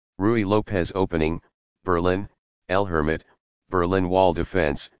Ruy Lopez opening, Berlin, El Hermit, Berlin wall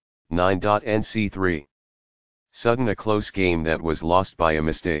defense, 9.nc3. Sudden a close game that was lost by a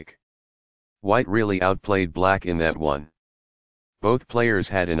mistake. White really outplayed black in that one. Both players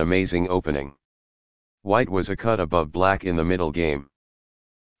had an amazing opening. White was a cut above black in the middle game.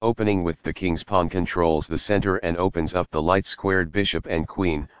 Opening with the king's pawn controls the center and opens up the light squared bishop and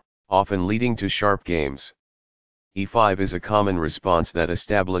queen, often leading to sharp games. e5 is a common response that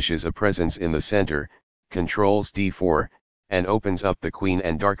establishes a presence in the center, controls d4, and opens up the queen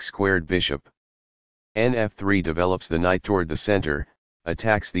and dark squared bishop. Nf3 develops the knight toward the center,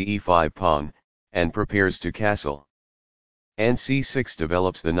 attacks the e5 pawn, and prepares to castle. Nc6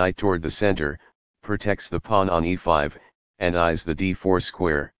 develops the knight toward the center, protects the pawn on e5, and eyes the d4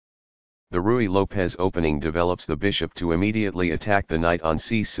 square. The Ruy Lopez opening develops the bishop to immediately attack the knight on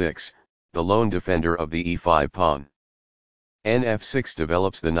c6, the lone defender of the e5 pawn. Nf6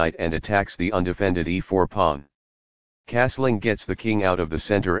 develops the knight and attacks the undefended e4 pawn. Castling gets the king out of the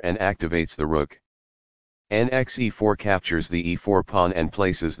center and activates the rook. Nxe4 captures the e4 pawn and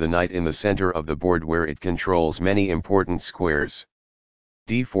places the knight in the center of the board where it controls many important squares.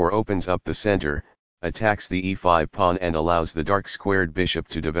 d4 opens up the center, attacks the e5 pawn and allows the dark squared bishop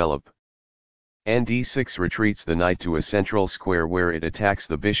to develop. d6 retreats the knight to a central square where it attacks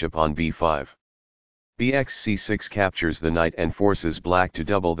the bishop on b5. bxc6 captures the knight and forces black to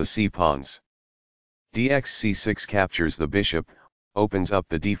double the c-pawns. dxc6 captures the bishop, opens up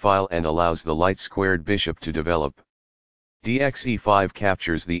the d-file and allows the light squared bishop to develop. dxe5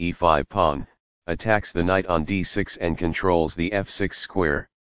 captures the e5 pawn, attacks the knight on d6 and controls the f6 square.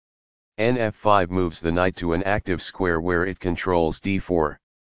 nf5 moves the knight to an active square where it controls d4.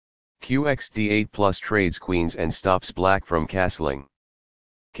 qxd8 plus trades queens and stops black from castling.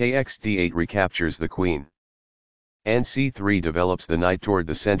 kxd8 recaptures the queen. nc3 develops the knight toward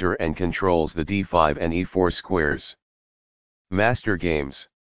the center and controls the d5 and e4 squares. Master games.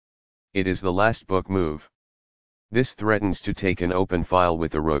 It is the last book move. This threatens to take an open file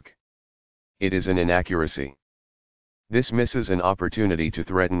with the rook. It is an inaccuracy. This misses an opportunity to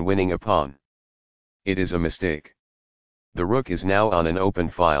threaten winning a pawn. It is a mistake. The rook is now on an open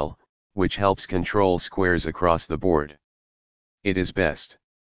file, which helps control squares across the board. It is best.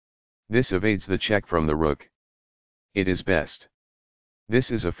 This evades the check from the rook. It is best.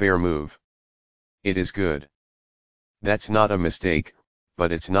 This is a fair move. It is good. That's not a mistake,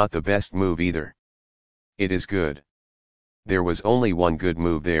 but it's not the best move either. It is good. There was only one good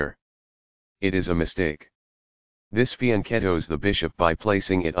move there. It is a mistake. This fianchettos the bishop by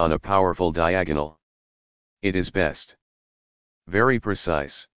placing it on a powerful diagonal. It is best. Very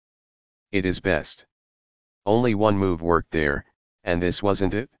precise. It is best. Only one move worked there, and this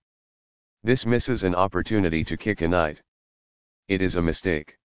wasn't it? This misses an opportunity to kick a knight. It is a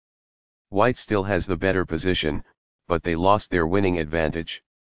mistake. White still has the better position, but they lost their winning advantage.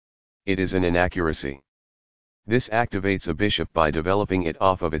 It is an inaccuracy. This activates a bishop by developing it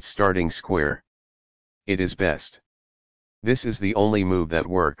off of its starting square. It is best. This is the only move that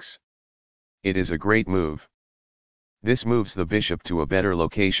works. It is a great move. This moves the bishop to a better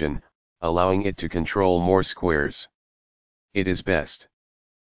location, allowing it to control more squares. It is best.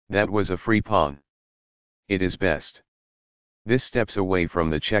 That was a free pawn. It is best. This steps away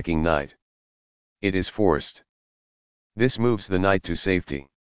from the checking knight. It is forced. This moves the knight to safety.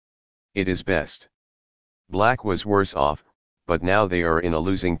 It is best. Black was worse off, but now they are in a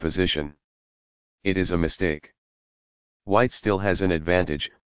losing position. It is a mistake. White still has an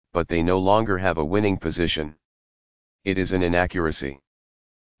advantage, but they no longer have a winning position. It is an inaccuracy.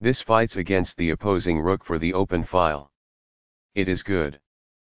 This fights against the opposing rook for the open file. It is good.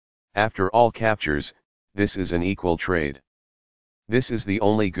 After all captures, this is an equal trade. This is the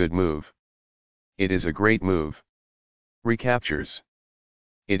only good move. It is a great move. Recaptures.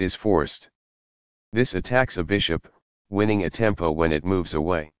 It is forced. This attacks a bishop, winning a tempo when it moves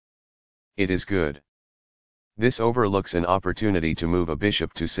away. It is good. This overlooks an opportunity to move a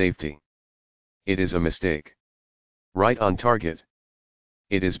bishop to safety. It is a mistake. Right on target.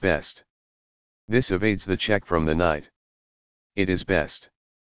 It is best. This evades the check from the knight. It is best.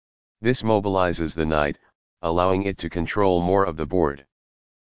 This mobilizes the knight, allowing it to control more of the board.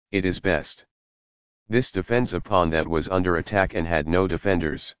 It is best. This defends a pawn that was under attack and had no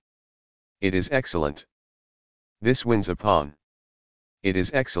defenders. It is excellent. This wins a pawn. It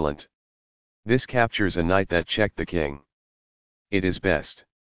is excellent. This captures a knight that checked the king. It is best.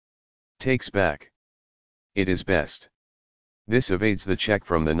 Takes back. It is best. This evades the check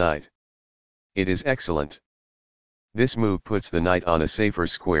from the knight. It is excellent. This move puts the knight on a safer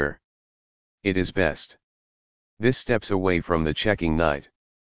square. It is best. This steps away from the checking knight.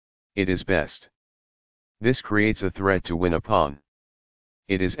 It is best. This creates a threat to win a pawn.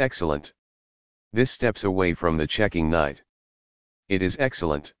 It is excellent. This steps away from the checking knight. It is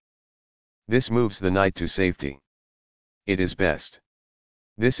excellent. This moves the knight to safety. It is best.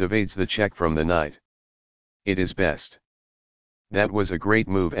 This evades the check from the knight. It is best. That was a great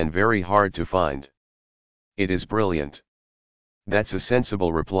move and very hard to find. It is brilliant. That's a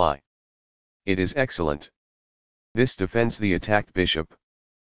sensible reply. It is excellent. This defends the attacked bishop.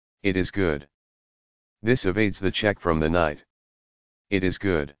 It is good. This evades the check from the knight. It is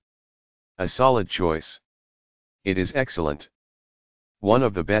good. A solid choice. It is excellent. One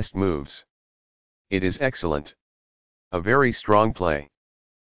of the best moves. It is excellent. A very strong play.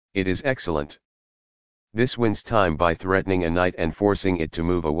 It is excellent. This wins time by threatening a knight and forcing it to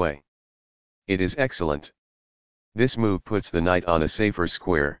move away. It is excellent. This move puts the knight on a safer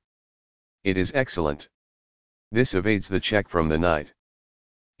square. It is excellent. This evades the check from the knight.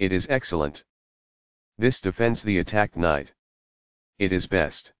 It is excellent. This defends the attacked knight. It is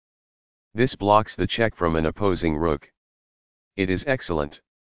best. This blocks the check from an opposing rook. It is excellent.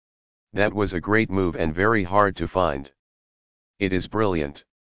 That was a great move and very hard to find. It is brilliant.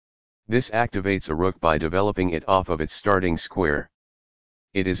 This activates a rook by developing it off of its starting square.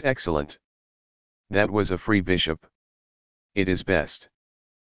 It is excellent. That was a free bishop. It is best.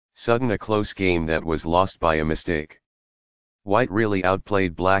 Sudden a close game that was lost by a mistake. White really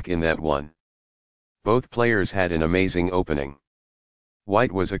outplayed black in that one. Both players had an amazing opening.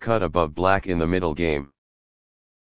 White was a cut above black in the middle game.